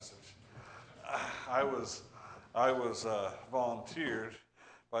I was volunteered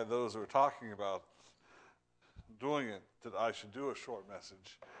by those who were talking about doing it that I should do a short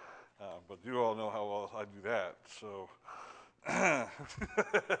message, but you all know how well I do that. So,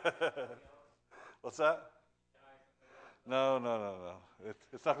 what's that? No.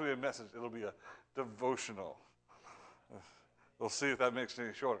 It's not going to be a message. It'll be a devotional. We'll see if that makes it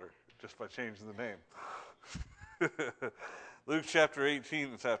any shorter just by changing the name. Luke chapter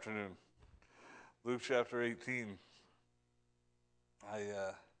 18 this afternoon. Luke chapter 18.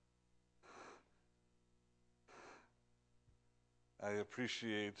 I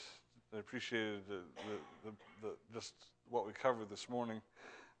appreciated the just what we covered this morning,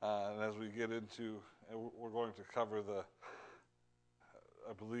 and as we get into, we're going to cover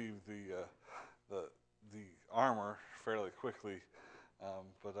I believe the armor fairly quickly,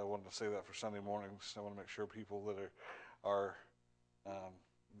 but I wanted to say that for Sunday mornings. I want to make sure people that are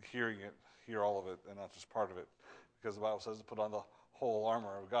hearing it hear all of it and not just part of it, because the Bible says to put on the whole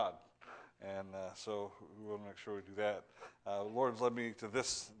armor of God. And so we want to make sure we do that. The Lord's led me to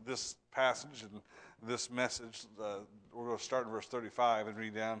this passage and this message. We're going to start in verse 35 and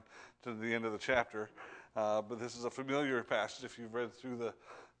read down to the end of the chapter. But this is a familiar passage if you've read through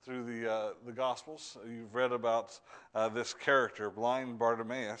the Gospels. You've read about this character, blind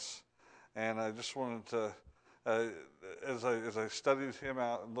Bartimaeus, and I just wanted to, as I studied him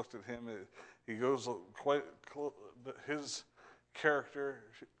out and looked at him, he goes quite close. His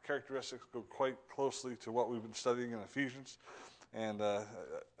characteristics go quite closely to what we've been studying in Ephesians, and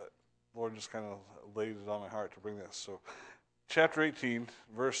Lord just kind of laid it on my heart to bring this. So chapter 18,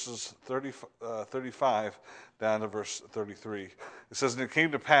 verses 35 down to verse 33. It says, "And it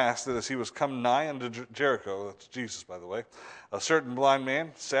came to pass that as he was come nigh unto Jericho," that's Jesus, by the way, "a certain blind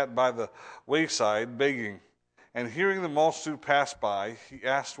man sat by the wayside begging. And hearing the multitude pass by, he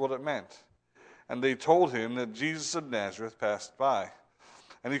asked what it meant. And they told him that Jesus of Nazareth passed by.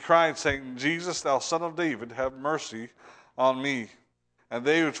 And he cried, saying, Jesus, thou son of David, have mercy on me. And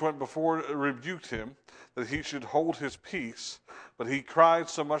they which went before rebuked him, that he should hold his peace. But he cried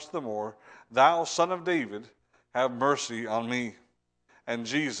so much the more, Thou son of David, have mercy on me. And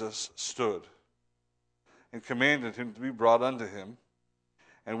Jesus stood, and commanded him to be brought unto him.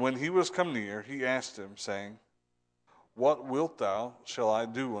 And when he was come near, he asked him, saying, What wilt thou shall I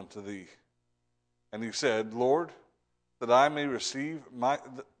do unto thee? And he said, Lord, that I may receive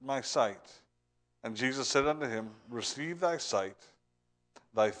my sight. And Jesus said unto him, Receive thy sight,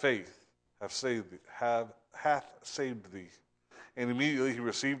 thy faith hath saved thee. And immediately he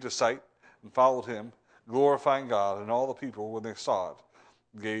received his sight and followed him, glorifying God. And all the people, when they saw it,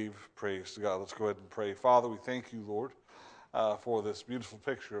 gave praise to God. Let's go ahead and pray. Father, we thank you, Lord, for this beautiful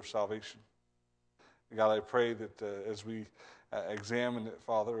picture of salvation. God, I pray that as we examine it,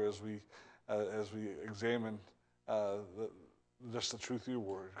 Father, as we examine just the truth of your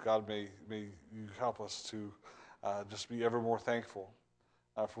word, God, may you help us to just be ever more thankful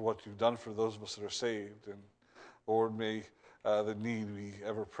for what you've done for those of us that are saved. And Lord, may the need be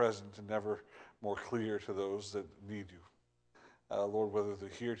ever present and ever more clear to those that need you. Lord, whether they're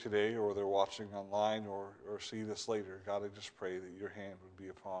here today or they're watching online or see this later, God, I just pray that your hand would be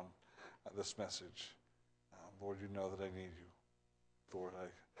upon this message. Lord, you know that I need you. Lord,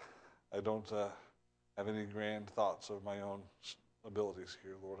 I don't have any grand thoughts of my own abilities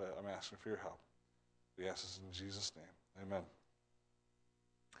here. Lord, I'm asking for your help. We ask this in Jesus' name. Amen.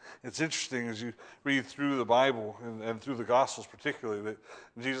 It's interesting as you read through the Bible and through the Gospels particularly that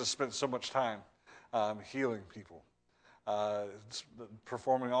Jesus spent so much time healing people,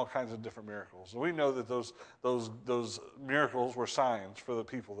 performing all kinds of different miracles. And we know that those miracles were signs for the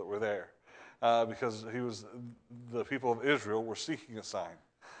people that were there because the people of Israel were seeking a sign.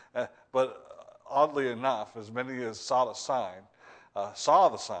 But oddly enough, as many as saw the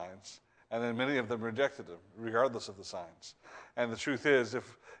signs, and then many of them rejected them, regardless of the signs. And the truth is,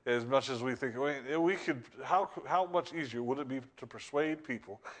 if as much as we think, we could, how much easier would it be to persuade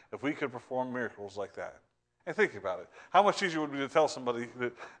people if we could perform miracles like that? And think about it. How much easier would it be to tell somebody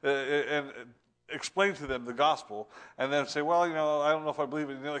that, and explain to them the gospel, and then say, well, I don't know if I believe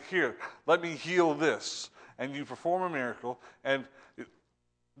it. And they're like, here, let me heal this. And you perform a miracle, and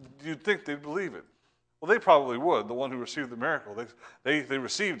you'd think they'd believe it. Well, they probably would. The one who received the miracle, they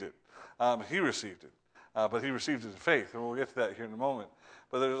received it. He received it, but he received it in faith, and we'll get to that here in a moment.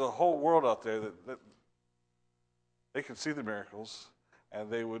 But there's a whole world out there that they can see the miracles, and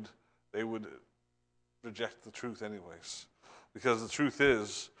they would reject the truth anyways, because the truth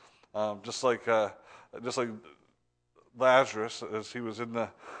is, just like Lazarus, as he was in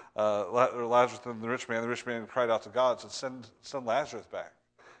Lazarus and the rich man cried out to God, said, "Send Lazarus back."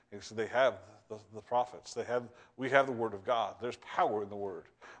 And he said, they have the prophets. We have the Word of God. There's power in the Word.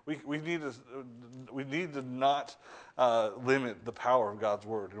 We need to not limit the power of God's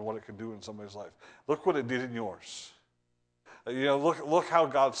Word and what it can do in somebody's life. Look what it did in yours. Look how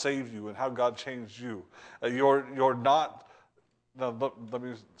God saved you and how God changed you. You're not. Now, let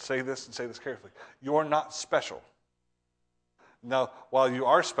me say this and say this carefully. You're not special. Now, while you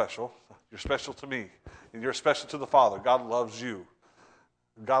are special, you're special to me, and you're special to the Father. God loves you.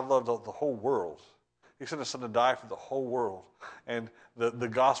 God loved the whole world. He sent His Son to die for the whole world. And the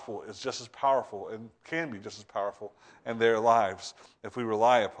gospel is just as powerful and can be just as powerful in their lives if we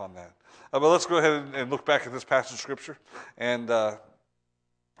rely upon that. But let's go ahead and look back at this passage of Scripture, and we're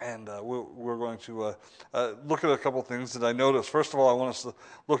going to look at a couple things that I noticed. First of all, I want us to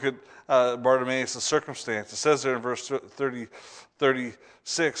look at Bartimaeus' circumstance. It says there in verse 36,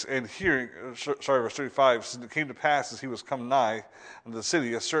 verse 35, says, it came to pass as he was come nigh unto the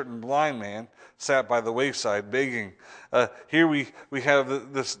city, a certain blind man sat by the wayside begging. Here we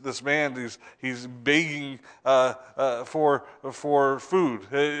have this man, he's begging for food.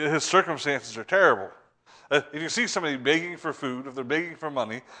 His circumstances are terrible. If you see somebody begging for food, if they're begging for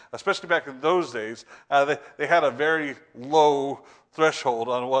money, especially back in those days, they had a very low threshold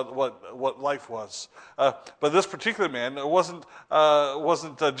on what life was. But this particular man wasn't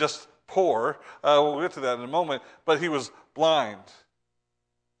just poor. We'll get to that in a moment. But he was blind.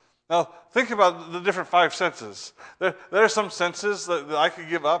 Now, think about the different five senses. There are some senses that I could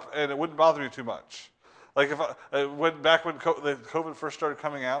give up and it wouldn't bother me too much. Like when COVID first started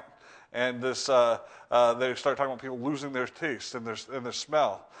coming out, and this they started talking about people losing their taste and their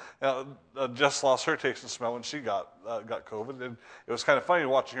smell. Jess lost her taste and smell when she got COVID, and it was kind of funny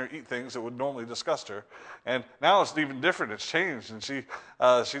watching her eat things that would normally disgust her. And now it's even different; it's changed, and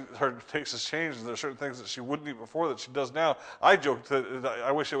her taste has changed, and there's certain things that she wouldn't eat before that she does now. I joked that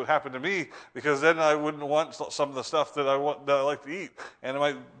I wish it would happen to me, because then I wouldn't want some of the stuff that I like to eat, and I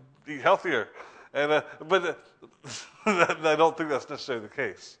might eat healthier. And but I don't think that's necessarily the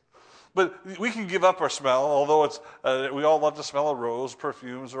case. But we can give up our smell, although we all love the smell of rose.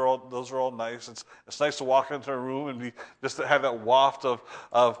 Perfumes those are all nice. It's nice to walk into a room and just to have that waft of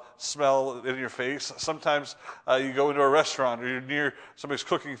smell in your face. Sometimes you go into a restaurant or you're near somebody's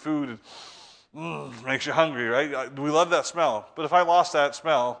cooking food and makes you hungry, right? We love that smell. But if I lost that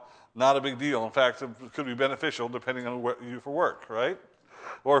smell, not a big deal. In fact, it could be beneficial depending on what you do for work, right?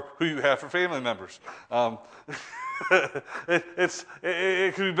 Or who you have for family members.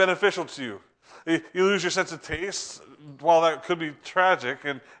 It can be beneficial to you. You lose your sense of taste. While that could be tragic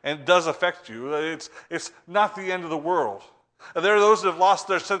and does affect you, it's not the end of the world. There are those that have lost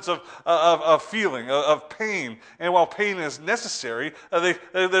their sense of feeling, of pain, and while pain is necessary,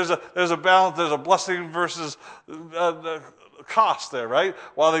 there's a balance. There's a blessing versus cost there, right?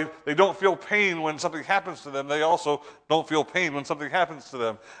 While they don't feel pain when something happens to them, they also don't feel pain when something happens to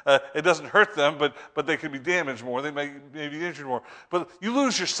them. It doesn't hurt them, but they can be damaged more. They may be injured more. But you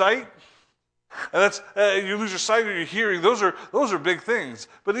lose your sight, and that's you lose your sight or your hearing. Those are big things.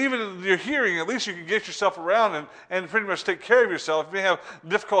 But even your hearing, at least you can get yourself around and pretty much take care of yourself. You may have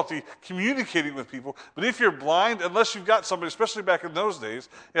difficulty communicating with people, but if you're blind, unless you've got somebody, especially back in those days,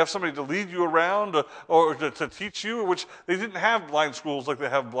 you have somebody to lead you around or to teach you, which they didn't have blind schools like they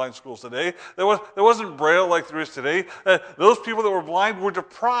have blind schools today. There wasn't Braille like there is today. Those people that were blind were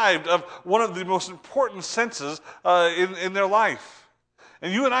deprived of one of the most important senses in their life.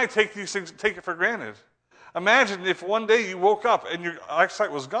 And you and I take these things, take it for granted. Imagine if one day you woke up and your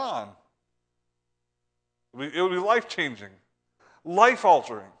eyesight was gone. It would be life-changing,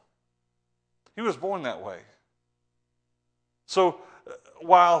 life-altering. He was born that way. So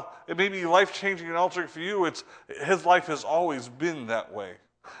while it may be life-changing and altering for you, his life has always been that way.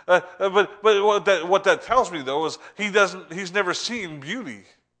 But what that tells me, though, is he's never seen beauty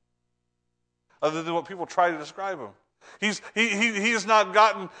other than what people try to describe him. He has not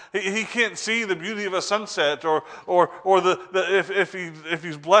gotten. He can't see the beauty of a sunset, or if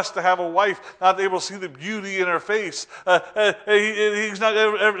he's blessed to have a wife, not able to see the beauty in her face.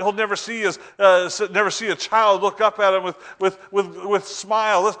 He'll never see a child look up at him with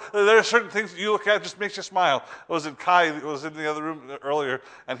smile. There are certain things that you look at just makes you smile. Kai was in the other room earlier,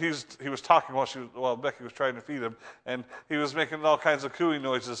 and he was talking while Becky was trying to feed him, and he was making all kinds of cooing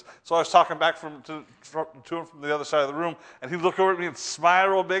noises. So I was talking back to him from the other side of the room, and he'd look over at me and smile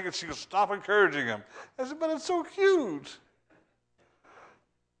real big, and she would stop encouraging him. I said, but it's so cute.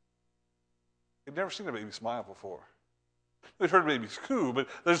 He'd never seen a baby smile before. we've heard babies coo, but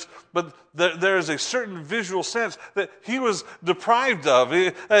there is a certain visual sense that he was deprived of.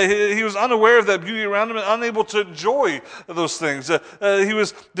 He was unaware of that beauty around him and unable to enjoy those things. He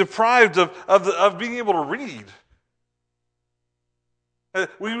was deprived of being able to read.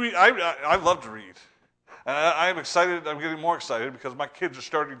 I love to read. And I'm excited. I'm getting more excited because my kids are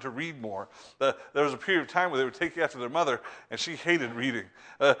starting to read more. There was a period of time where they would take after their mother, and she hated reading.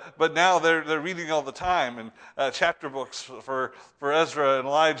 But now they're reading all the time, and chapter books for Ezra and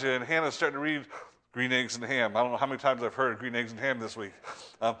Elijah, and Hannah's starting to read Green Eggs and Ham. I don't know how many times I've heard Green Eggs and Ham this week.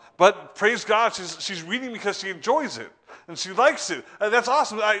 But praise God, she's reading because she enjoys it, and she likes it. That's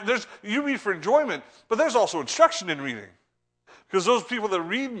awesome. You read for enjoyment, but there's also instruction in reading. Because those people that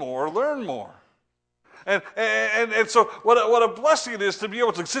read more learn more. And so what a blessing it is to be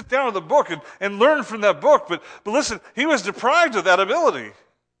able to sit down with a book and learn from that book. But listen, he was deprived of that ability.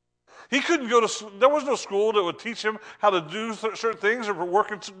 He couldn't go to, there was no school that would teach him how to do certain things or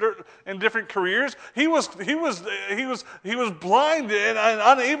work in different careers. He was blind and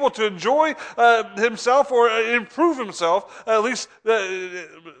unable to enjoy himself or improve himself, at least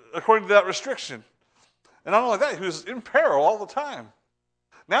according to that restriction. And not only that, he was in peril all the time.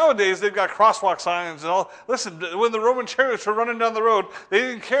 Nowadays, they've got crosswalk signs and all. Listen, when the Roman chariots were running down the road, they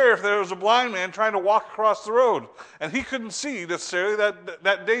didn't care if there was a blind man trying to walk across the road. And he couldn't see necessarily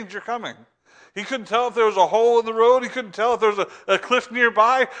that danger coming. He couldn't tell if there was a hole in the road. He couldn't tell if there was a cliff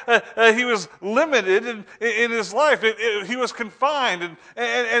nearby. He was limited in his life. He was confined,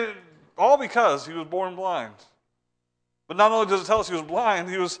 and all because he was born blind. But not only does it tell us he was blind,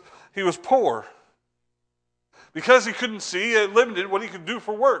 he was poor. Because he couldn't see, it limited what he could do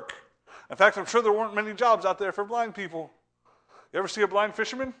for work. In fact, I'm sure there weren't many jobs out there for blind people. You ever see a blind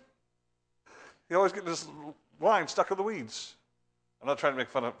fisherman? He always gets this line stuck in the weeds. I'm not trying to make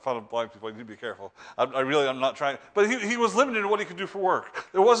fun of blind people. You need to be careful. I'm not trying. But he was limited in what he could do for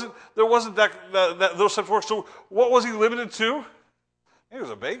work. There wasn't those types of work. So what was he limited to? He was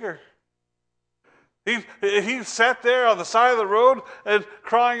a beggar. He sat there on the side of the road and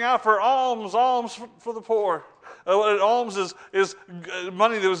crying out for alms for the poor. Alms is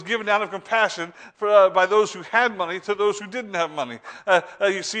money that was given out of compassion by those who had money to those who didn't have money.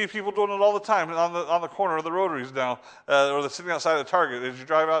 You see people doing it all the time on the corner of the rotaries now, or they're sitting outside of Target. As you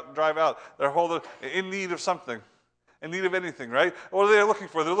drive out, they're in need of something. In need of anything, right? What are they looking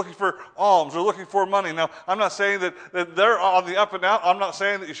for? They're looking for alms. They're looking for money. Now, I'm not saying that they're on the up and out. I'm not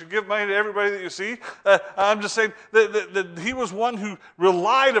saying that you should give money to everybody that you see. I'm just saying that he was one who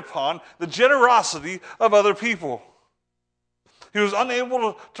relied upon the generosity of other people. He was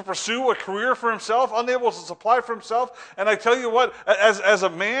unable to pursue a career for himself, unable to supply for himself. And I tell you what, as a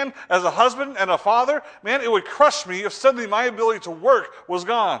man, as a husband and a father, man, it would crush me if suddenly my ability to work was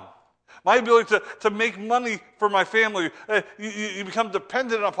gone. My ability to make money for my family, you become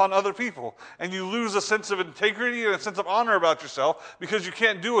dependent upon other people, and you lose a sense of integrity and a sense of honor about yourself because you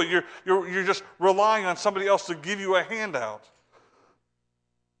can't do it. You're just relying on somebody else to give you a handout,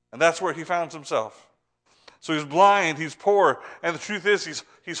 and that's where he found himself. So he's blind, he's poor, and the truth is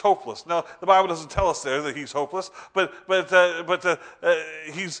he's hopeless. Now, the Bible doesn't tell us there that he's hopeless, but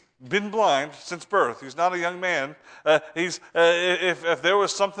he's been blind since birth. He's not a young man. If there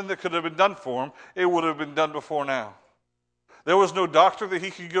was something that could have been done for him, it would have been done before now. There was no doctor that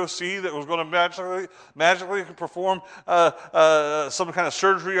he could go see that was going to magically perform some kind of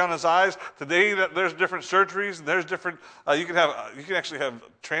surgery on his eyes. Today, there's different surgeries, and there's different. You can actually have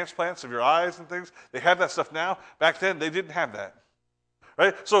transplants of your eyes and things. They have that stuff now. Back then, they didn't have that.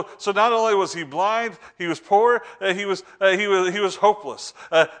 Right? So not only was he blind, he was poor, he was hopeless.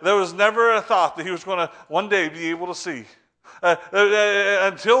 There was never a thought that he was going to one day be able to see.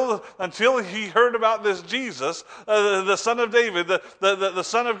 Until he heard about this Jesus, the Son of David, the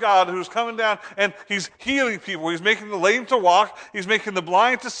Son of God, who's coming down, and he's healing people. He's making the lame to walk. He's making the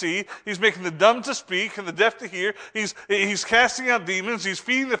blind to see. He's making the dumb to speak and the deaf to hear. He's casting out demons. He's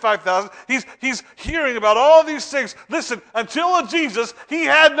feeding the 5,000. He's hearing about all these things. Listen, until Jesus, he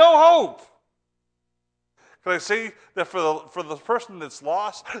had no hope. Can I say that for the person that's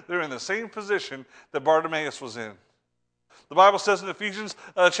lost, they're in the same position that Bartimaeus was in? The Bible says in Ephesians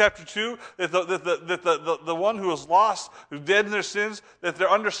chapter 2 that the one who is lost, who's dead in their sins, that their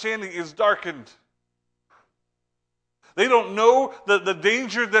understanding is darkened. They don't know the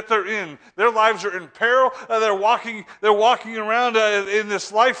danger that they're in. Their lives are in peril. They're walking around in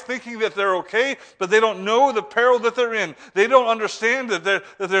this life thinking that they're okay, but they don't know the peril that they're in. They don't understand that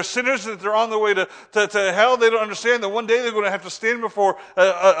they're sinners, that they're on the way to hell. They don't understand that one day they're going to have to stand before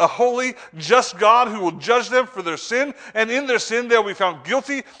a holy, just God who will judge them for their sin. And in their sin, they'll be found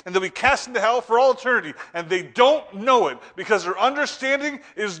guilty, and they'll be cast into hell for all eternity. And they don't know it because their understanding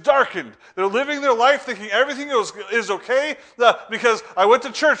is darkened. They're living their life thinking everything is okay because I went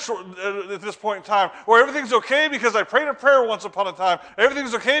to church at this point in time, or everything's okay because I prayed a prayer once upon a time.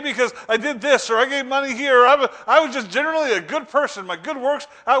 Everything's okay because I did this, or I gave money here. I was just generally a good person. My good works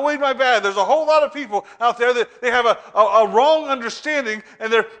outweighed my bad. There's a whole lot of people out there that they have a wrong understanding,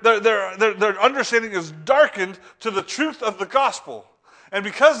 and their understanding is darkened to the truth of the gospel. And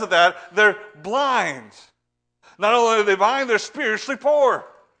because of that, they're blind. Not only are they blind, they're spiritually poor.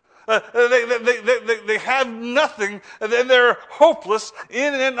 They have nothing, and they're hopeless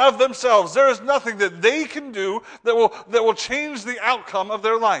in and of themselves. There is nothing that they can do that will change the outcome of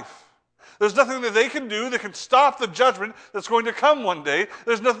their life. There's nothing that they can do that can stop the judgment that's going to come one day.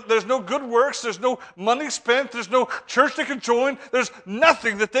 There's no good works. There's no money spent. There's no church they can join. There's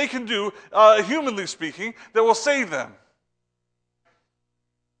nothing that they can do, humanly speaking, that will save them.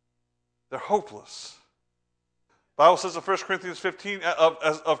 They're hopeless. The Bible says in 1 Corinthians 15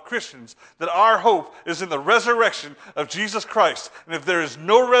 of Christians that our hope is in the resurrection of Jesus Christ. And if there is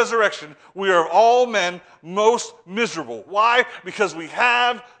no resurrection, we are of all men most miserable. Why? Because we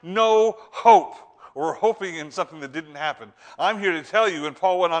have no hope. We're hoping in something that didn't happen. I'm here to tell you, and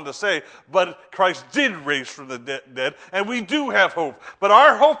Paul went on to say, but Christ did raise from the dead, and we do have hope. But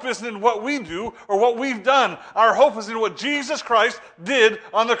our hope isn't in what we do or what we've done. Our hope is in what Jesus Christ did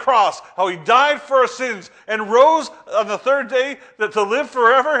on the cross, how he died for our sins and rose on the third day to live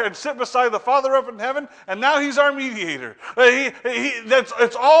forever and sit beside the Father up in heaven, and now he's our mediator.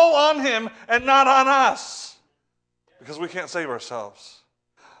 It's all on him and not on us, because we can't save ourselves.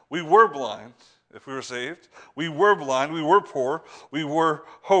 We were blind. If we were saved, we were blind, we were poor, we were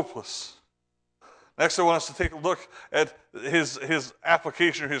hopeless. Next, I want us to take a look at his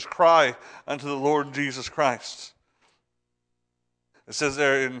application, his cry unto the Lord Jesus Christ. It says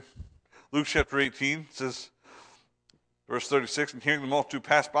there in Luke chapter 18, it says, verse 36, and hearing the multitude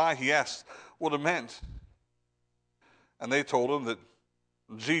pass by, he asked what it meant. And they told him that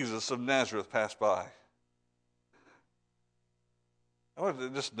Jesus of Nazareth passed by. I want to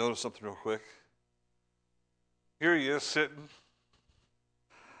just notice something real quick. Here he is sitting,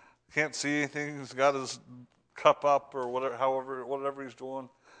 can't see anything. He's got his cup up or whatever he's doing,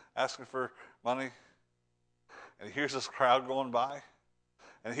 asking for money. And he hears this crowd going by.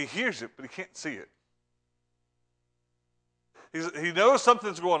 And he hears it, but he can't see it. He knows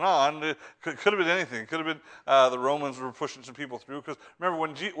something's going on. It could have been anything. It could have been the Romans were pushing some people through. Because remember,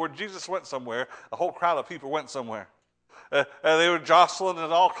 when Jesus went somewhere, a whole crowd of people went somewhere. They were jostling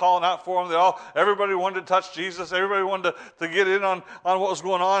and all calling out for him. Everybody wanted to touch Jesus. Everybody wanted to get in on what was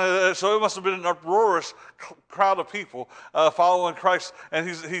going on. So it must have been an uproarious crowd of people following Christ. And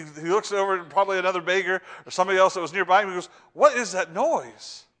he looks over at probably another beggar or somebody else that was nearby him. He goes, "What is that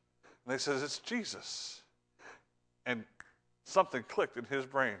noise?" And they says, "It's Jesus." And something clicked in his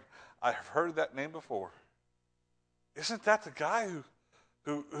brain. I have heard that name before. Isn't that the guy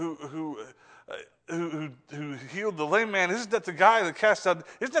who healed the lame man? Isn't that the guy that cast out?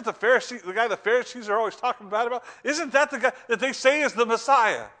 Isn't that the guy the Pharisees are always talking bad about? Isn't that the guy that they say is the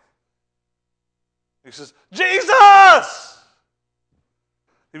Messiah? He says, "Jesus!"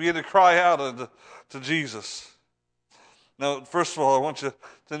 He began to cry out to Jesus. Now, first of all, I want you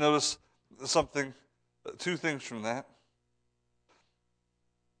to notice something, two things from that.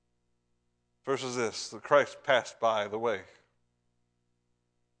 First is this: that Christ passed by the way.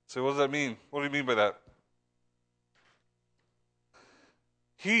 So what does that mean? What do you mean by that?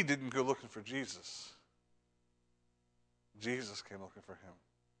 He didn't go looking for Jesus. Jesus came looking for him.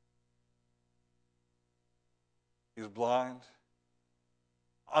 He's blind,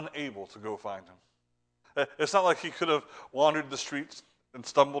 unable to go find him. It's not like he could have wandered the streets and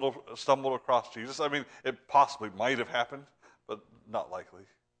stumbled across Jesus. I mean, it possibly might have happened, but not likely.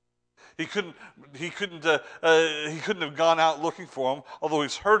 He couldn't have gone out looking for him, although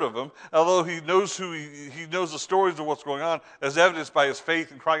he's heard of him, although he knows he knows the stories of what's going on, as evidenced by his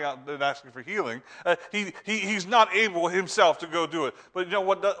faith and crying out and asking for healing. He's not able himself to go do it. But you know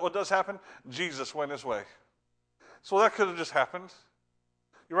what does happen? Jesus went his way. So that could have just happened.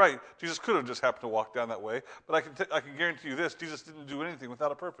 You're right. Jesus could have just happened to walk down that way. But I can guarantee you this: Jesus didn't do anything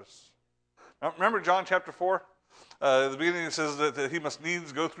without a purpose. Now, remember John chapter 4? At the beginning it says that he must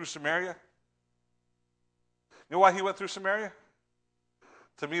needs go through Samaria. You know why he went through Samaria?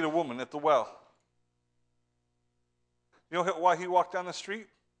 To meet a woman at the well. You know why he walked down the street?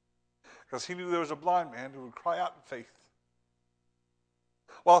 Because he knew there was a blind man who would cry out in faith.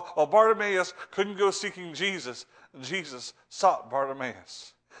 While Bartimaeus couldn't go seeking Jesus, Jesus sought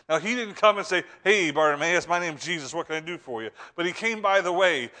Bartimaeus. Now, he didn't come and say, hey, Bartimaeus, my name's Jesus, what can I do for you? But he came by the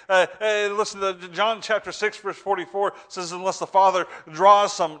way. Listen to John chapter 6, verse 44 says, unless the Father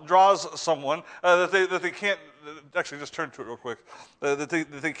draws someone, that they can't, actually just turn to it real quick, that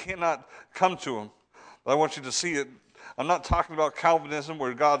they cannot come to him. But I want you to see it. I'm not talking about Calvinism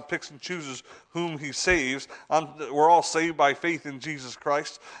where God picks and chooses whom he saves. We're all saved by faith in Jesus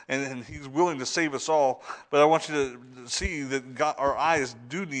Christ, and he's willing to save us all. But I want you to see that God, our eyes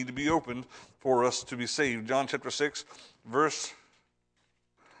do need to be opened for us to be saved. John chapter 6, verse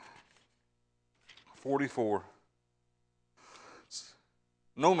 44.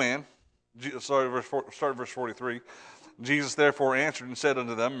 No man, start at verse 43. Jesus therefore answered and said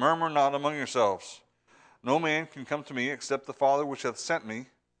unto them, murmur not among yourselves. No man can come to me except the Father which hath sent me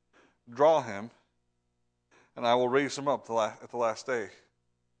draw him, and I will raise him up at the last day.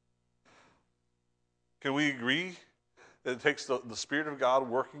 Can we agree that it takes the Spirit of God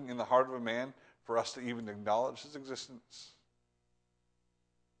working in the heart of a man for us to even acknowledge his existence?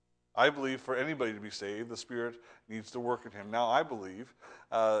 I believe for anybody to be saved, the Spirit needs to work in him. Now, I believe,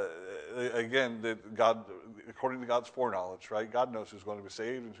 again, that God, according to God's foreknowledge, right? God knows who's going to be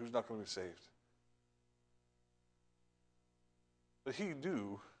saved and who's not going to be saved. But he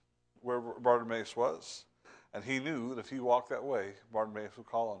knew where Bartimaeus was, and he knew that if he walked that way, Bartimaeus would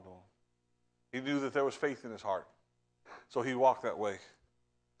call unto him. He knew that there was faith in his heart, so he walked that way.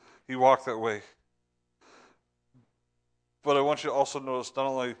 He walked that way. But I want you to also notice not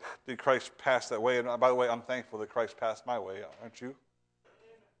only did Christ pass that way, and by the way, I'm thankful that Christ passed my way, aren't you?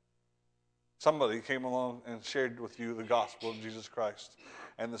 Somebody came along and shared with you the gospel of Jesus Christ,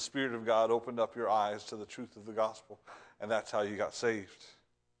 and the Spirit of God opened up your eyes to the truth of the gospel, and that's how you got saved.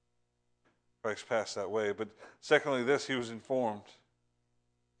 Christ passed that way. But secondly, he was informed.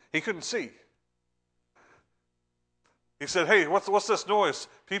 He couldn't see. He said, hey, what's this noise?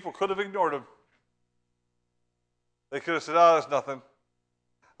 People could have ignored him. They could have said, oh, there's nothing.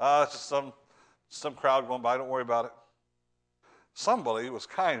 It's just some crowd going by. Don't worry about it. Somebody was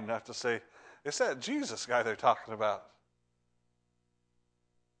kind enough to say, it's that Jesus guy they're talking about.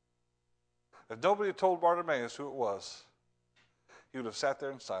 If nobody had told Bartimaeus who it was, he would have sat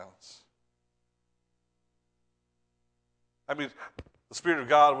there in silence. I mean, the Spirit of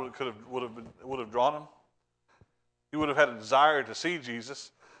God would have drawn him. He would have had a desire to see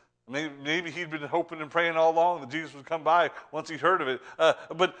Jesus. Maybe he'd been hoping and praying all along that Jesus would come by once he'd heard of it.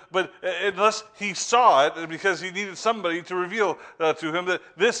 But unless he saw it, because he needed somebody to reveal to him that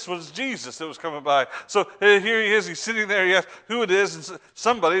this was Jesus that was coming by. So here he is. He's sitting there. He asks who it is. And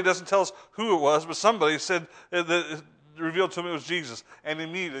somebody doesn't tell us who it was, but somebody said that revealed to him it was Jesus. And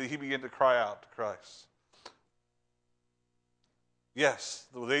immediately he began to cry out to Christ. Yes,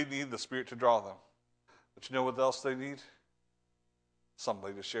 they need the Spirit to draw them. But you know what else they need?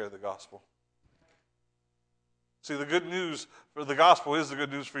 Somebody to share the gospel. See, the good news for the gospel is the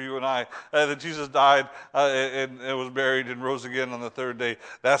good news for you and I, that Jesus died and was buried and rose again on the third day.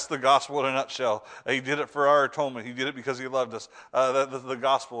 That's the gospel in a nutshell. He did it for our atonement. He did it because he loved us. The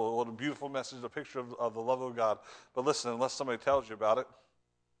gospel, what a beautiful message, a picture of the love of God. But listen, unless somebody tells you about it,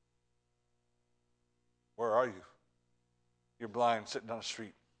 where are you? You're blind, sitting on the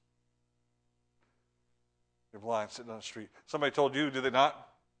street. You're blind, sitting on the street. Somebody told you, did they not?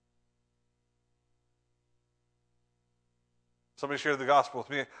 Somebody shared the gospel with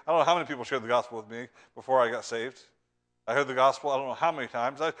me. I don't know how many people shared the gospel with me before I got saved. I heard the gospel, I don't know how many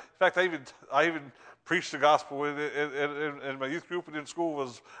times. In fact, I even preached the gospel in my youth group and in school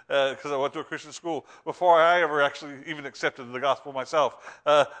because I went to a Christian school before I ever actually even accepted the gospel myself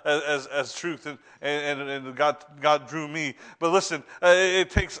as truth, and God drew me. But listen, it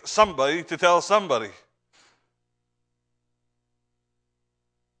takes somebody to tell somebody.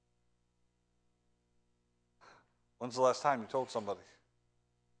 When's the last time you told somebody?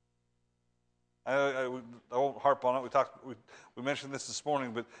 I won't harp on it. We mentioned this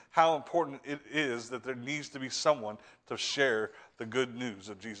morning, but how important it is that there needs to be someone to share the good news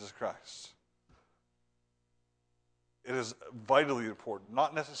of Jesus Christ. It is vitally important,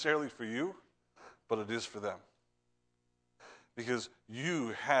 not necessarily for you, but it is for them. Because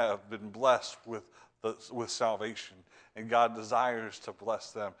you have been blessed with salvation, and God desires to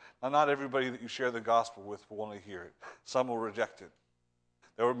bless them. Now, not everybody that you share the gospel with will want to hear it. Some will reject it.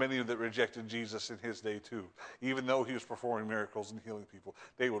 There were many that rejected Jesus in his day too, even though he was performing miracles and healing people.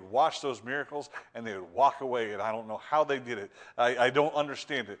 They would watch those miracles and they would walk away, and I don't know how they did it. I don't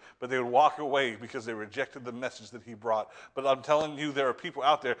understand it, but they would walk away because they rejected the message that he brought. But I'm telling you, there are people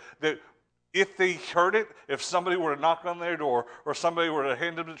out there that if they heard it, if somebody were to knock on their door, or somebody were to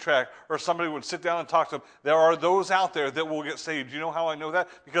hand them the tract, or somebody would sit down and talk to them, there are those out there that will get saved. Do you know how I know that?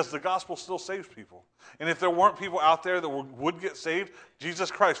 Because the gospel still saves people. And if there weren't people out there that would get saved, Jesus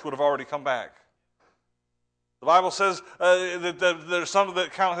Christ would have already come back. The Bible says that there's some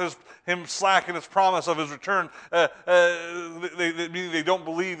that count him slack in his promise of his return, meaning they don't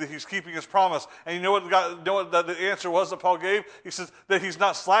believe that he's keeping his promise. And you know what the answer was that Paul gave? He says that he's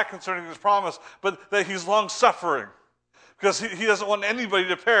not slack concerning his promise, but that he's long-suffering, because he doesn't want anybody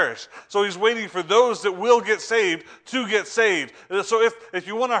to perish. So he's waiting for those that will get saved to get saved. So if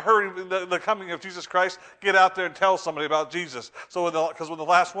you want to hurry the coming of Jesus Christ, get out there and tell somebody about Jesus. Because when the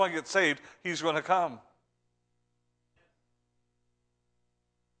last one gets saved, he's going to come.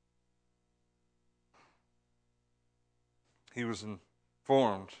 He was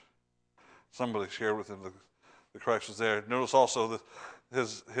informed. Somebody shared with him that Christ was there. Notice also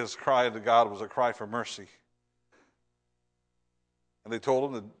that his cry to God was a cry for mercy. And they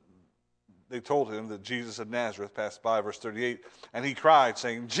told him that Jesus of Nazareth passed by, verse 38, and he cried,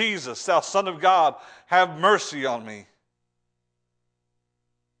 saying, Jesus, thou Son of God, have mercy on me.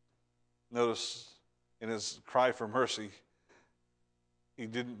 Notice in his cry for mercy, he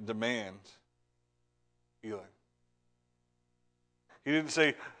didn't demand healing. He didn't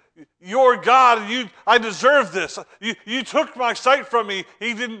say, you're God, and I deserve this. You took my sight from me.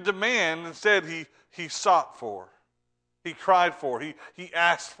 He didn't demand. Instead, he sought for. He cried for. He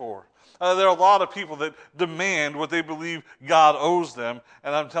asked for. There are a lot of people that demand what they believe God owes them.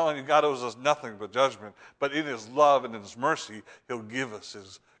 And I'm telling you, God owes us nothing but judgment. But in his love and in his mercy, he'll give us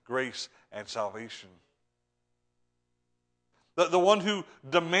his grace and salvation. The one who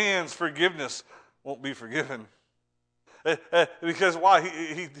demands forgiveness won't be forgiven. Because why?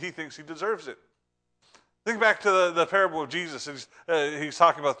 He thinks he deserves it. Think back to the parable of Jesus. He's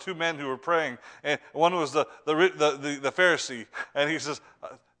talking about two men who were praying, and one was the Pharisee, and he says,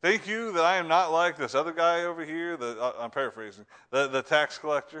 "Thank you that I am not like this other guy over here." I'm paraphrasing. The tax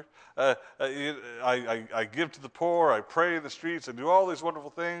collector. I give to the poor. I pray in the streets. I do all these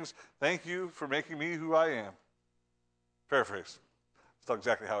wonderful things. Thank you for making me who I am. Paraphrase. That's not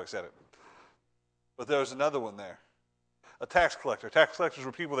exactly how he said it. But there was another one there. A tax collector. Tax collectors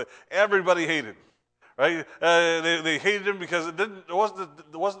were people that everybody hated, right? They hated him because it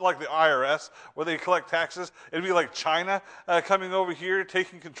wasn't like the IRS where they collect taxes. It'd be like China coming over here,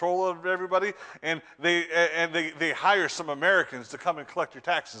 taking control of everybody, and they hire some Americans to come and collect your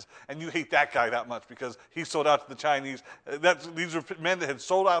taxes, and you hate that guy that much because he sold out to the Chinese. These were men that had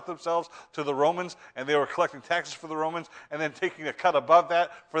sold out themselves to the Romans, and they were collecting taxes for the Romans, and then taking a cut above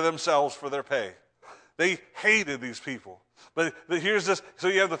that for themselves for their pay. They hated these people. But here's this. So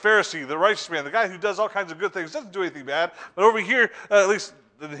you have the Pharisee, the righteous man, the guy who does all kinds of good things, doesn't do anything bad. But over here, at least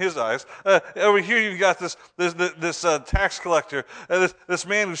in his eyes, over here you've got this tax collector, this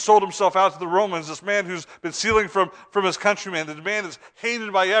man who sold himself out to the Romans, this man who's been stealing from his countrymen. The man is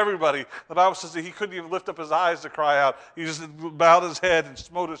hated by everybody. The Bible says that he couldn't even lift up his eyes to cry out. He just bowed his head and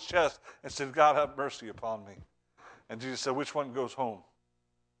smote his chest and said, God, have mercy upon me. And Jesus said, which one goes home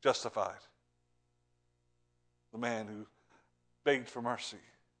justified? The man who begged for mercy.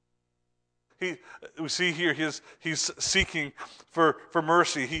 We see here he's seeking for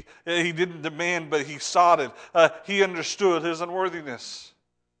mercy. He didn't demand, but he sought it. He understood his unworthiness.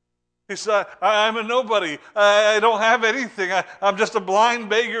 He said, I'm a nobody. I don't have anything. I'm just a blind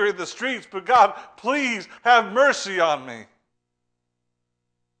beggar in the streets, but God, please have mercy on me.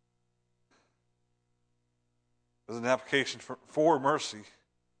 There's an application for mercy,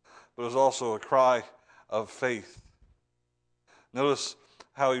 but there's also a cry of faith. Notice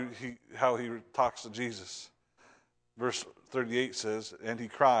how he talks to Jesus. Verse 38 says, and he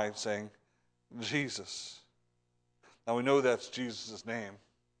cried, saying, Jesus. Now we know that's Jesus' name.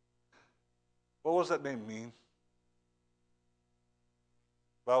 What does that name mean?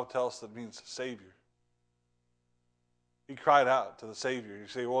 The Bible tells us that it means Savior. He cried out to the Savior. You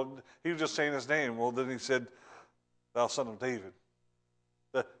say, well, he was just saying his name. Well, then he said, thou Son of David.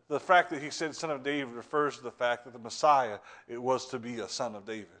 The fact that he said son of David refers to the fact that the Messiah, it was to be a son of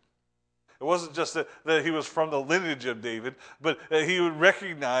David. It wasn't just that he was from the lineage of David, but he would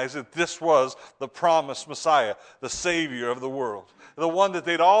recognize that this was the promised Messiah, the Savior of the world. The one that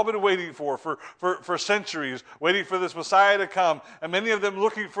they'd all been waiting for centuries, waiting for this Messiah to come, and many of them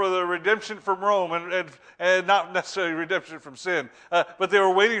looking for the redemption from Rome and not necessarily redemption from sin, but they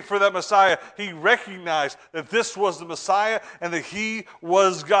were waiting for that Messiah. He recognized that this was the Messiah and that he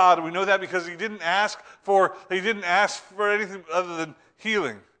was God. And we know that because he didn't ask for anything other than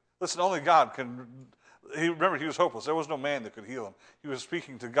healing. Listen, only God can. Remember, he was hopeless. There was no man that could heal him. He was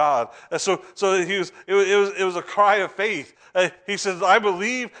speaking to God. So it was a cry of faith. He says, I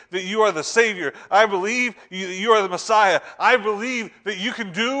believe that you are the Savior. I believe you are the Messiah. I believe that you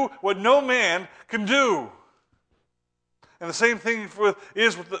can do what no man can do. And the same thing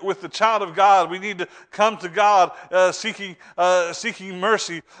is with the child of God. We need to come to God seeking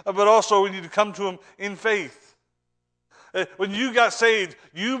mercy, but also we need to come to him in faith. When you got saved,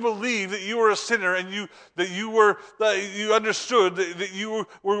 you believed that you were a sinner, and you understood that you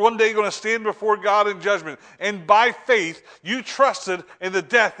were one day going to stand before God in judgment. And by faith, you trusted in the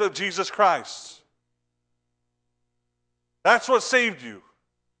death of Jesus Christ. That's what saved you.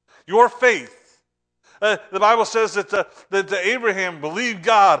 Your faith. The Bible says that Abraham believed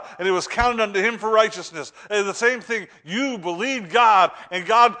God, and it was counted unto him for righteousness. And the same thing, you believed God, and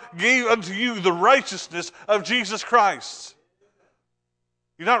God gave unto you the righteousness of Jesus Christ.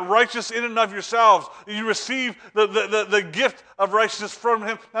 You're not righteous in and of yourselves. You receive the gift of righteousness from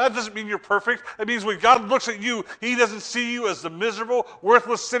him. Now, that doesn't mean you're perfect. It means when God looks at you, he doesn't see you as the miserable,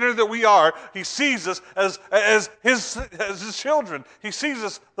 worthless sinner that we are. He sees us as his children. He sees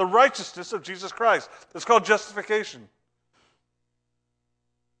us the righteousness of Jesus Christ. It's called justification.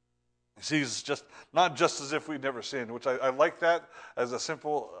 He sees us not just as if we'd never sinned, which I like that as a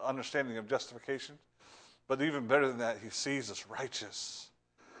simple understanding of justification. But even better than that, he sees us righteous.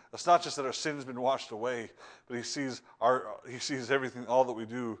 It's not just that our sin's been washed away, but he sees everything, all that we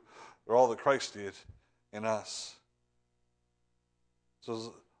do, or all that Christ did in us.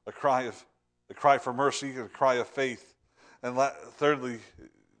 So a cry for mercy, and a cry of faith. And thirdly,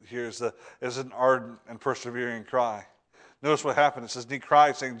 here is an ardent and persevering cry. Notice what happened. It says, and he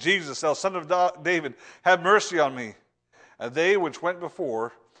cried, saying, Jesus, thou son of David, have mercy on me. And they which went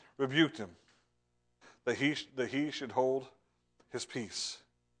before rebuked him, that he should hold his peace.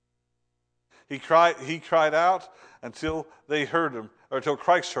 He cried out until they heard him, or until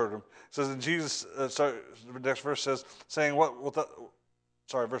Christ heard him. It says, and Jesus, the next verse says, saying,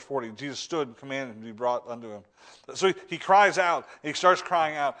 verse 40, Jesus stood and commanded him to be brought unto him. So he cries out, he starts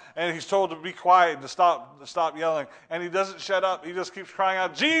crying out, and he's told to be quiet and to stop yelling. And he doesn't shut up, he just keeps crying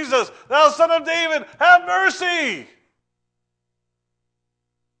out, Jesus, thou son of David, have mercy!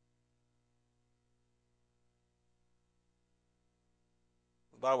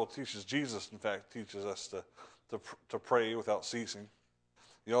 The Bible teaches, Jesus, in fact, teaches us to pray without ceasing.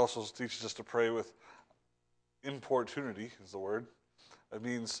 He also teaches us to pray with importunity, is the word. It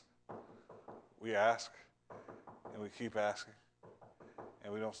means we ask, and we keep asking,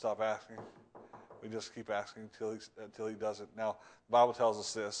 and we don't stop asking. We just keep asking until he does it. Now, the Bible tells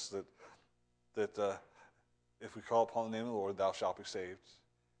us this, that if we call upon the name of the Lord, thou shalt be saved.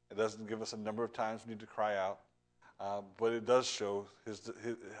 It doesn't give us a number of times we need to cry out. But it does show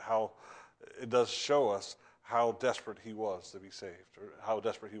us how desperate he was to be saved, or how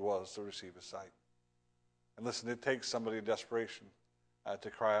desperate he was to receive his sight. And listen, it takes somebody in desperation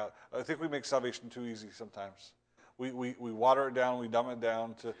to cry out. I think we make salvation too easy sometimes. We water it down, we dumb it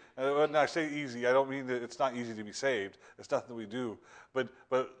down to. And when I say easy, I don't mean that it's not easy to be saved. It's nothing that we do. But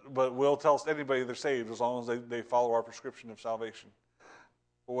we'll tell anybody they're saved as long as they follow our prescription of salvation.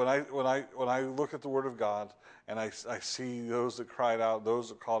 When I look at the Word of God and I see those that cried out, those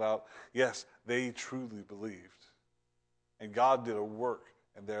that called out, yes, they truly believed. And God did a work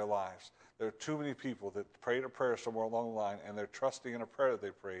in their lives. There are too many people that prayed a prayer somewhere along the line, and they're trusting in a prayer that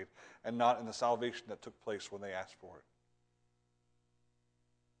they prayed and not in the salvation that took place when they asked for it.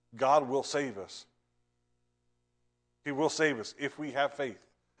 God will save us. He will save us if we have faith.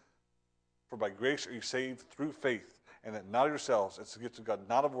 For by grace are you saved through faith, and that not of yourselves, it's the gift of God,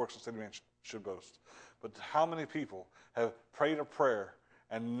 not of works, lest any man should boast. But how many people have prayed a prayer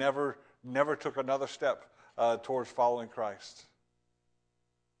and never took another step towards following Christ?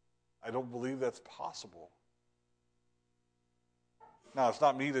 I don't believe that's possible. Now, it's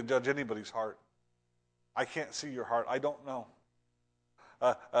not me to judge anybody's heart. I can't see your heart. I don't know.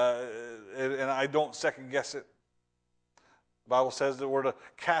 And I don't second guess it. The Bible says that we're to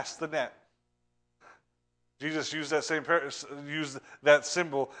cast the net. Jesus used that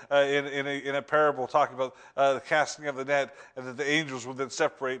symbol in a parable talking about the casting of the net, and that the angels would then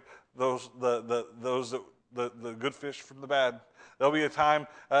separate the good fish from the bad. There'll be a time.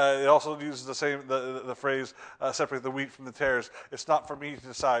 It also uses the phrase, separate the wheat from the tares. It's not for me to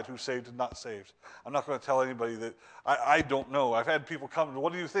decide who's saved and not saved. I'm not going to tell anybody that I don't know. I've had people come.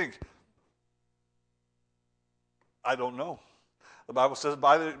 What do you think? I don't know. The Bible says,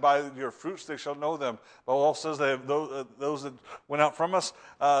 by your fruits they shall know them. The Bible also says that those that went out from us,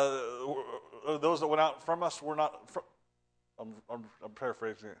 were not. I'm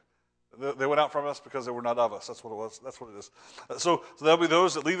paraphrasing it. They went out from us because they were not of us. That's what it was. That's what it is. So there'll be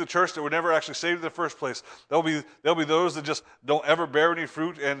those that leave the church that were never actually saved in the first place. There'll be those that just don't ever bear any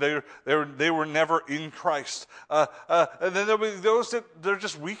fruit, and they were never in Christ. And then there'll be those that they're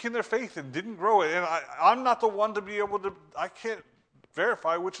just weak in their faith and didn't grow it. And I'm not the one to be able to. I can't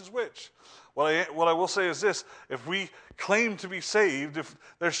verify which is which. What I will say is this: if we claim to be saved, if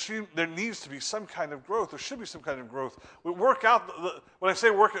there needs to be some kind of growth, there should be some kind of growth. We work out. When I say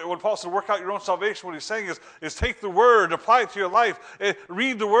work, when Paul said work out your own salvation, what he's saying is take the word, apply it to your life,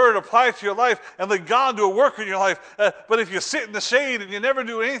 read the word, apply it to your life, and let God do a work in your life. But if you sit in the shade and you never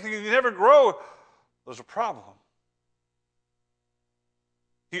do anything and you never grow, there's a problem.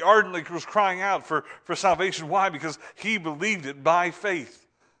 He ardently was crying out for salvation. Why? Because he believed it by faith.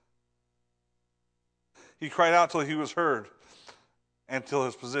 He cried out till he was heard, and till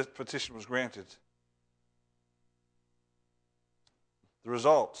his petition was granted. The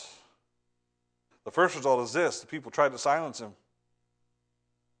result. The first result is this: the people tried to silence him.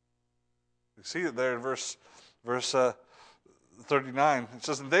 You see it there in verse 39. It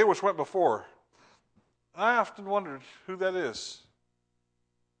says, "And they which went before." I often wondered who that is,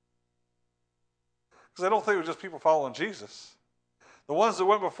 because I don't think it was just people following Jesus. The ones that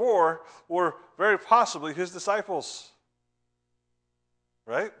went before were very possibly his disciples.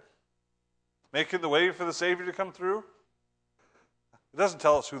 Right? Making the way for the Savior to come through. It doesn't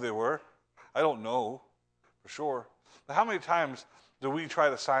tell us who they were. I don't know for sure. But how many times do we try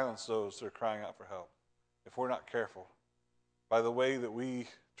to silence those that are crying out for help if we're not careful? By the way that we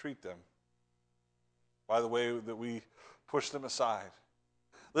treat them. By the way that we push them aside.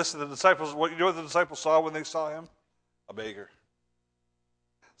 Listen, the disciples, you know what the disciples saw when they saw him? A beggar.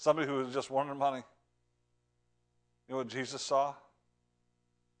 Somebody who was just wanting money. You know what Jesus saw?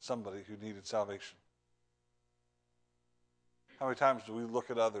 Somebody who needed salvation. How many times do we look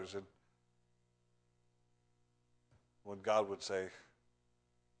at others and when God would say,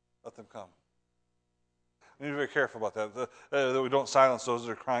 let them come? We need to be very careful about that we don't silence those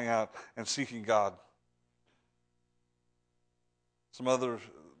that are crying out and seeking God. Some other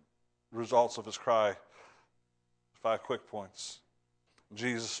results of his cry, 5 quick points.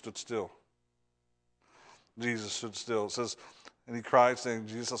 Jesus stood still. Jesus stood still. It says, and he cried, saying,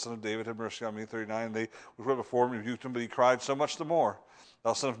 Jesus, son of David, have mercy on me. 39, and they which went before him rebuked him, but he cried so much the more,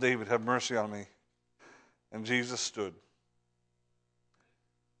 thou son of David, have mercy on me. And Jesus stood.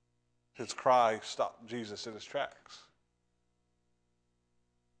 His cry stopped Jesus in his tracks.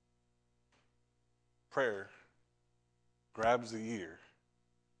 Prayer grabs the ear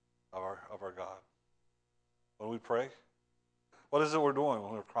of our God. When we pray, what is it we're doing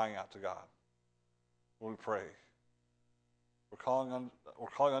when we're crying out to God? When we pray, we're calling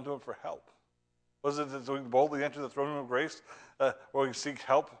unto him for help. What is it that we boldly enter the throne room of grace, where we seek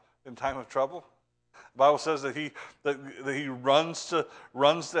help in time of trouble? The Bible says that he runs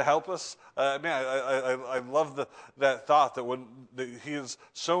to help us. I love that thought that he is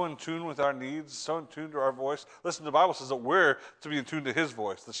so in tune with our needs, so in tune to our voice. Listen, the Bible says that we're to be in tune to his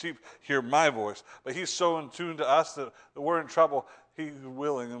voice. The sheep hear my voice, but he's so in tune to us that we're in trouble. He's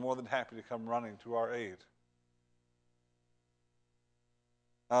willing and more than happy to come running to our aid.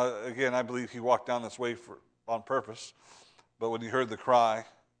 Again, I believe he walked down this way on purpose, but when he heard the cry,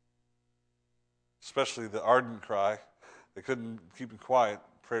 especially the ardent cry, they couldn't keep him quiet.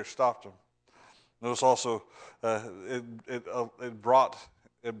 Prayer stopped him. Notice also, it brought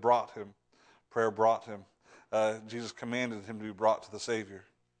him. Prayer brought him. Jesus commanded him to be brought to the Savior.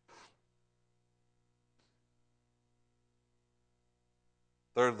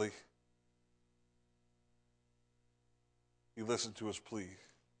 Thirdly, he listened to his plea.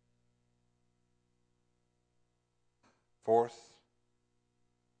 Fourth,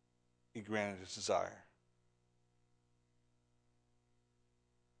 he granted his desire.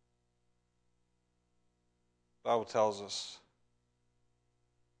 The Bible tells us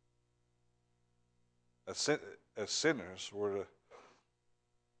as sinners we're to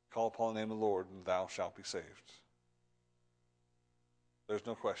call upon the name of the Lord and thou shalt be saved. There's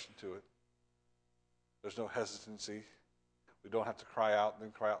no question to it. There's no hesitancy. We don't have to cry out and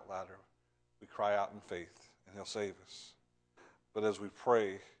then cry out louder. We cry out in faith and he'll save us. But as we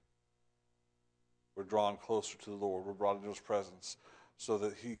pray, we're drawn closer to the Lord. We're brought into His presence so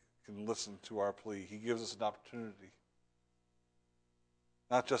that He can listen to our plea. He gives us an opportunity,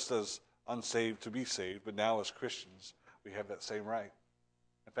 not just as unsaved to be saved, but now as Christians, we have that same right.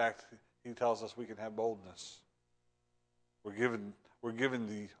 In fact, He tells us we can have boldness. We're given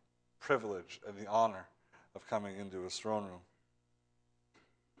the privilege and the honor of coming into His throne room.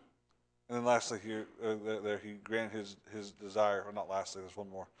 And then lastly, here, He granted his desire. Or not lastly, there's one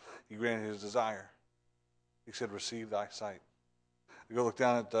more. He granted His desire. He said, receive thy sight. You go look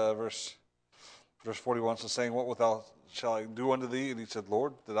down at verse 41. It's saying, what withal shall I do unto thee? And he said,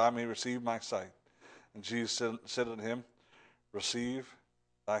 Lord, that I may receive my sight. And Jesus said unto him, receive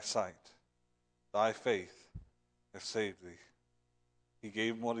thy sight. Thy faith hath saved thee. He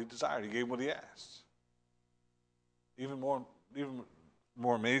gave him what he desired. He gave him what he asked. Even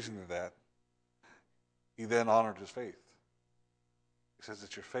more amazing than that, He then honored his faith. He says,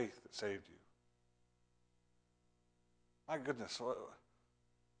 it's your faith that saved you. My goodness,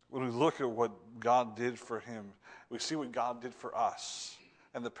 when we look at what God did for him, we see what God did for us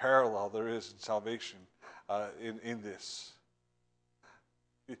and the parallel there is in salvation in this.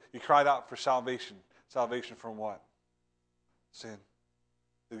 He cried out for salvation. Salvation from what? Sin.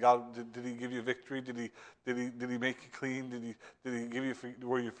 Did He give you victory? Did He make you clean? Did He give you?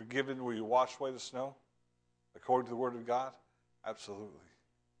 Were you forgiven? Were you washed away the snow? According to the Word of God, absolutely.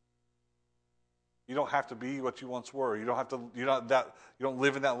 You don't have to be what you once were. You don't have to. You don't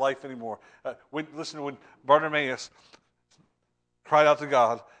live in that life anymore. When Bartimaeus cried out to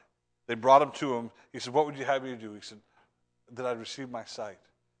God, they brought him to him. He said, "What would you have me to do?" He said, "That I receive my sight."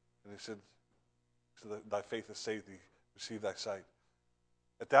 And he said, "Thy faith has saved thee. Receive thy sight."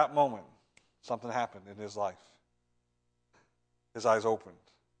 At that moment, something happened in his life. His eyes opened.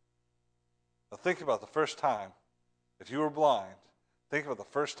 Now think about the first time that you were blind. Think about the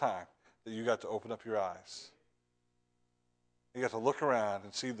first time that you got to open up your eyes. You got to look around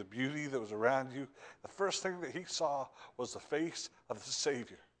and see the beauty that was around you. The first thing that he saw was the face of the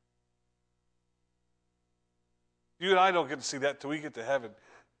Savior. You and I don't get to see that till we get to heaven.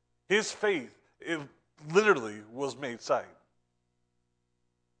 His faith, it literally was made sight.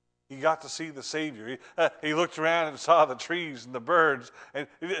 He got to see the Savior. He looked around and saw the trees and the birds. And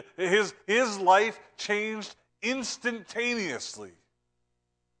his life changed instantaneously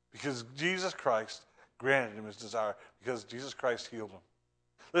because Jesus Christ granted him his desire, because Jesus Christ healed him.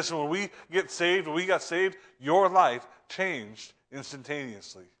 Listen, when we got saved, your life changed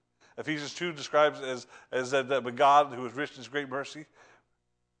instantaneously. Ephesians 2 describes it as that but God, who is rich in his great mercy,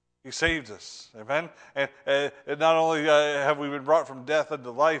 He saved us, amen? And not only have we been brought from death unto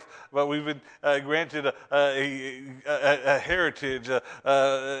life, but we've been granted a heritage,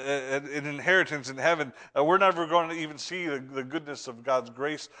 an inheritance in heaven. We're never going to even see the goodness of God's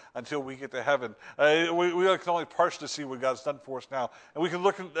grace until we get to heaven. We can only partially see what God's done for us now. And we can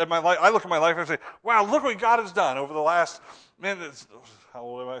look at my life. I look at my life and I say, wow, look what God has done over the last, how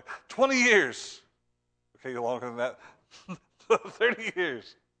old am I? 20 years. Okay, longer than that. 30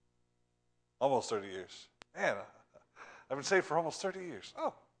 years. Almost 30 years. Man, I've been saved for almost 30 years.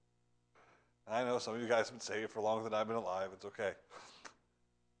 Oh. I know some of you guys have been saved for longer than I've been alive. It's okay.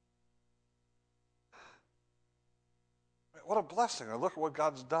 What a blessing. I look at what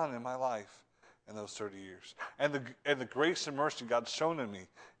God's done in my life in those 30 years. And the grace and mercy God's shown in me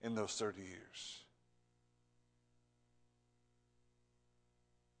in those 30 years.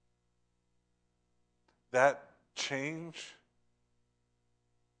 That changed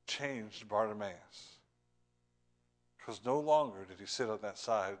Bartimaeus. Because no longer did he sit on that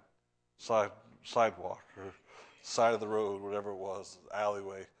sidewalk or side of the road, whatever it was,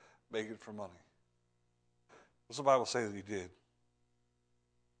 alleyway, begging for money. What does the Bible say that he did?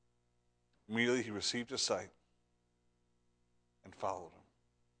 Immediately he received his sight and followed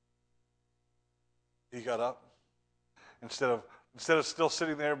him. He got up. Instead of still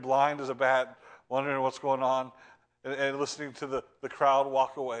sitting there blind as a bat, wondering what's going on, and listening to the crowd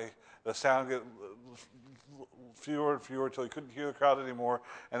walk away, the sound get fewer and fewer until he couldn't hear the crowd anymore,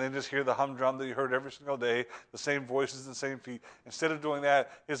 and then just hear the humdrum that he heard every single day, the same voices, the same feet. Instead of doing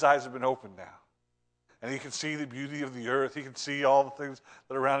that, his eyes have been opened now. And he can see the beauty of the earth. He can see all the things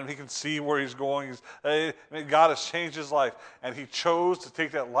that are around him. He can see where he's going. God has changed his life, and he chose to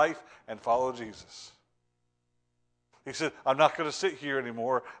take that life and follow Jesus. He said, I'm not going to sit here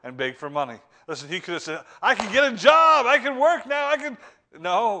anymore and beg for money. Listen, he could have said, I can get a job. I can work now.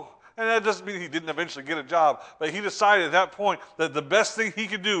 No. And that doesn't mean he didn't eventually get a job. But he decided at that point that the best thing he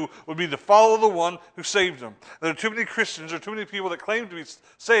could do would be to follow the one who saved him. There are too many Christians, or too many people that claim to be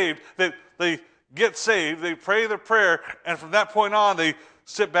saved, that they get saved, they pray their prayer, and from that point on, they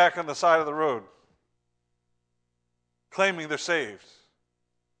sit back on the side of the road. claiming they're saved.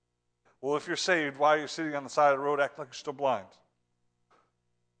 Well, if you're saved, why are you sitting on the side of the road acting like you're still blind?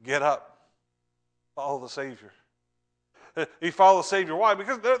 Get up. Follow the Savior. He followed the Savior. Why?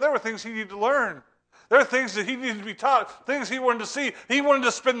 Because there were things he needed to learn. There are things that he needed to be taught, things he wanted to see. He wanted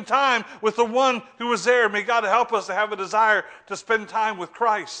to spend time with the one who was there. May God help us to have a desire to spend time with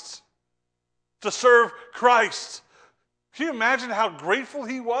Christ, to serve Christ. Can you imagine how grateful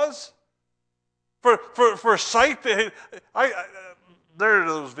he was for sight? There are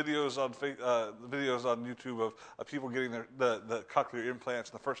those videos on YouTube of people getting the cochlear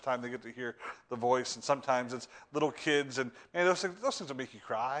implants, and the first time they get to hear the voice, and sometimes it's little kids, and man, those things will make you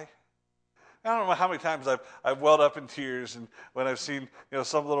cry. I don't know how many times I've welled up in tears, and when I've seen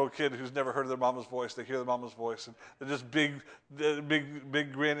some little kid who's never heard their mama's voice, they hear their mama's voice, and they're just big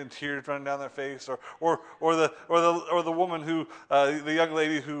grin and tears running down their face, or the woman who the young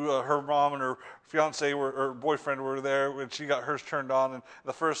lady who her mom and her fiance or boyfriend were there when she got hers turned on, and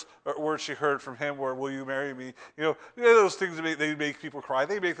the first words she heard from him were, "Will you marry me?" Those things they make people cry.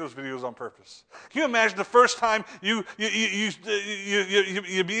 They make those videos on purpose. Can you imagine the first time you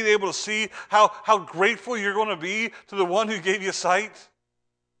being able to see how grateful you're going to be to the one who gave you sight?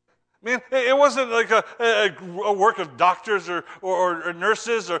 Man, it wasn't like a work of doctors or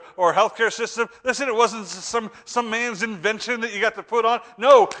nurses or healthcare system. Listen, it wasn't some man's invention that you got to put on.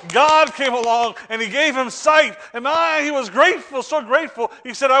 No, God came along and he gave him sight. And he was grateful, so grateful.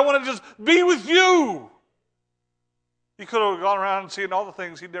 He said, "I want to just be with you." He could have gone around and seen all the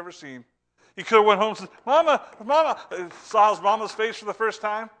things he'd never seen. He could have went home and said, "Mama, Mama," saw his mama's face for the first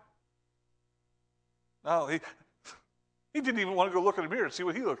time. No, he didn't even want to go look in the mirror and see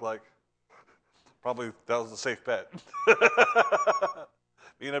what he looked like. Probably that was a safe bet.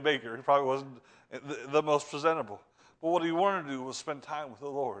 Being a baker, he probably wasn't the most presentable. But what he wanted to do was spend time with the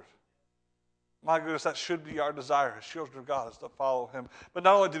Lord. My goodness, that should be our desire as children of God, is to follow him. But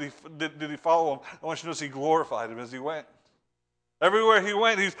not only did he follow him, I want you to notice he glorified him as he went. Everywhere he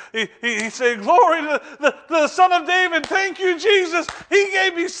went, he said, "Glory to the Son of David. Thank you, Jesus. He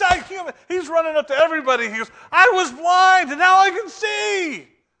gave me sight." He's running up to everybody. He goes, "I was blind, and now I can see."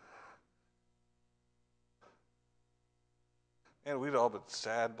 And we'd all been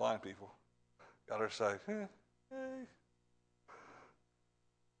sad, blind people. Got our sight. Hey.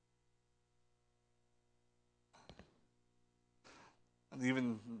 And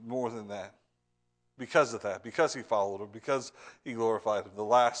even more than that, because of that, because he followed him, because he glorified him, the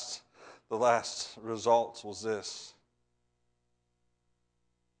last result was this: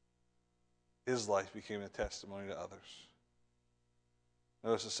 his life became a testimony to others.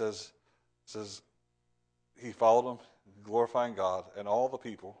 Notice it says he followed him, glorifying God, and all the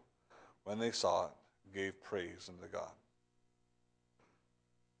people, when they saw it, gave praise unto God.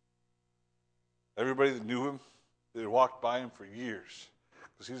 Everybody that knew him, they walked by him for years,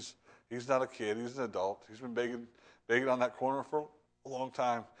 because he's not a kid, he's an adult. He's been begging on that corner for a long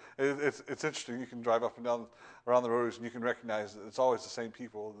time. It's interesting. You can drive up and down around the rotaries, and you can recognize that it's always the same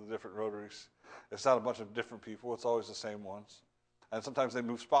people in the different rotaries. It's not a bunch of different people. It's always the same ones. And sometimes they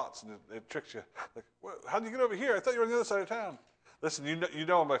move spots, and it tricks you. Like, how did you get over here? I thought you were on the other side of town. Listen, you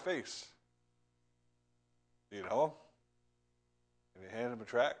know him by face. Do you know him? Have you handed him a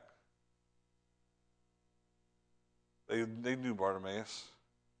tract? They knew Bartimaeus.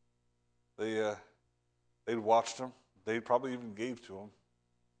 They'd watched him. They probably even gave to him,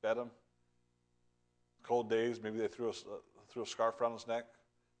 fed him. Cold days, maybe they threw a scarf around his neck,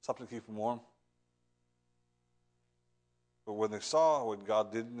 something to keep him warm. But when they saw what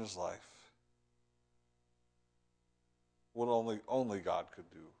God did in his life, what only God could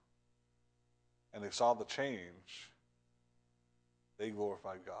do, and they saw the change, they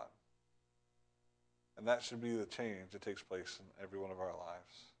glorified God. And that should be the change that takes place in every one of our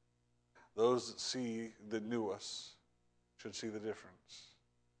lives. Those that knew us should see the difference.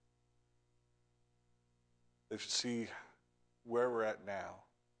 They should see where we're at now,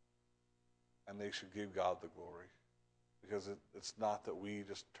 and they should give God the glory. Because it's not that we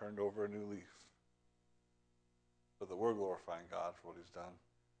just turned over a new leaf, but that we're glorifying God for what he's done.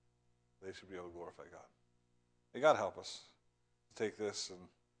 They should be able to glorify God. May God help us to take this and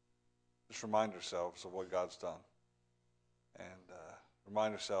just remind ourselves of what God's done. And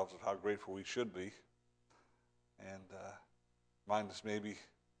remind ourselves of how grateful we should be. And remind us maybe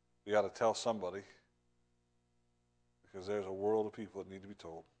we ought to tell somebody, because there's a world of people that need to be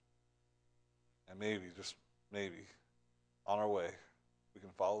told. And maybe, just maybe, on our way, we can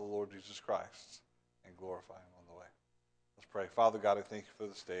follow the Lord Jesus Christ and glorify him on the way. Let's pray. Father God, I thank you for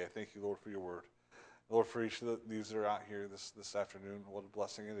this day. I thank you, Lord, for your word. Lord, for each of these that are out here this afternoon, what a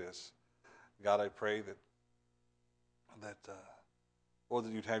blessing it is. God, I pray that that, Lord,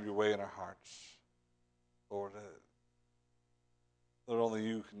 that you'd have your way in our hearts. Lord, Lord, only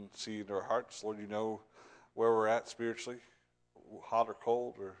you can see into our hearts. Lord, you know where we're at spiritually, hot or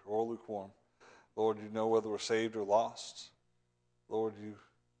cold or lukewarm. Lord, you know whether we're saved or lost. Lord,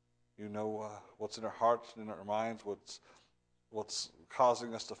 you know what's in our hearts and in our minds, what's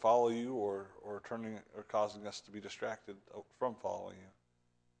causing us to follow you or causing us to be distracted from following you.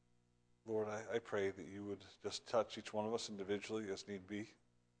 Lord, I pray that you would just touch each one of us individually as need be.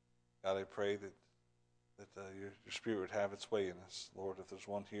 God, I pray that your Spirit would have its way in us. Lord, if there's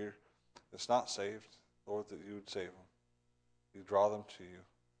one here that's not saved, Lord, that you would save them. You draw them to you.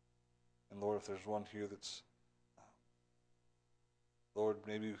 And Lord, if there's one here that's, Lord,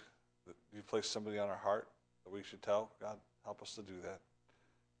 maybe you placed somebody on our heart that we should tell, God, help us to do that.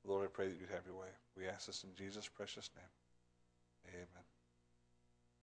 Lord, I pray that you'd have your way. We ask this in Jesus' precious name. Amen.